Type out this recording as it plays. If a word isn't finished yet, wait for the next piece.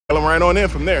them right on in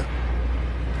from there.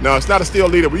 No, it's not a steel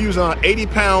leader. We're using an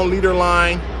 80-pound leader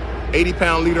line,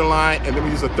 and then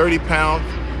we use a 30-pound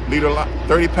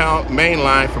main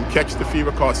line from Catch the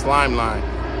Fever called Slime Line.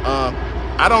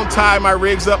 I don't tie my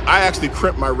rigs up. I actually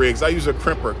crimp my rigs. I use a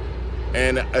crimper.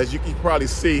 And as you can probably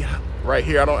see right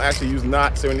here, I don't actually use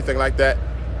knots or anything like that.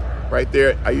 Right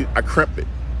there, I crimp it.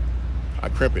 I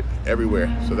crimp it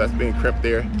everywhere. So that's being crimped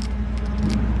there.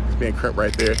 It's being crimped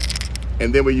right there.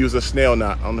 And then we use a snail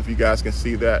knot. I don't know if you guys can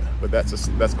see that, but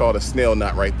that's called a snail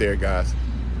knot right there, guys.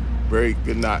 Very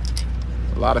good knot.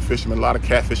 A lot of fishermen, a lot of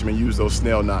cat fishermen use those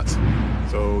snail knots.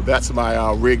 So that's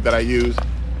my rig that I use.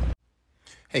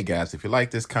 Hey guys, if you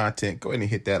like this content, go ahead and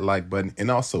hit that like button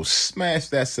and also smash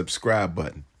that subscribe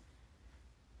button.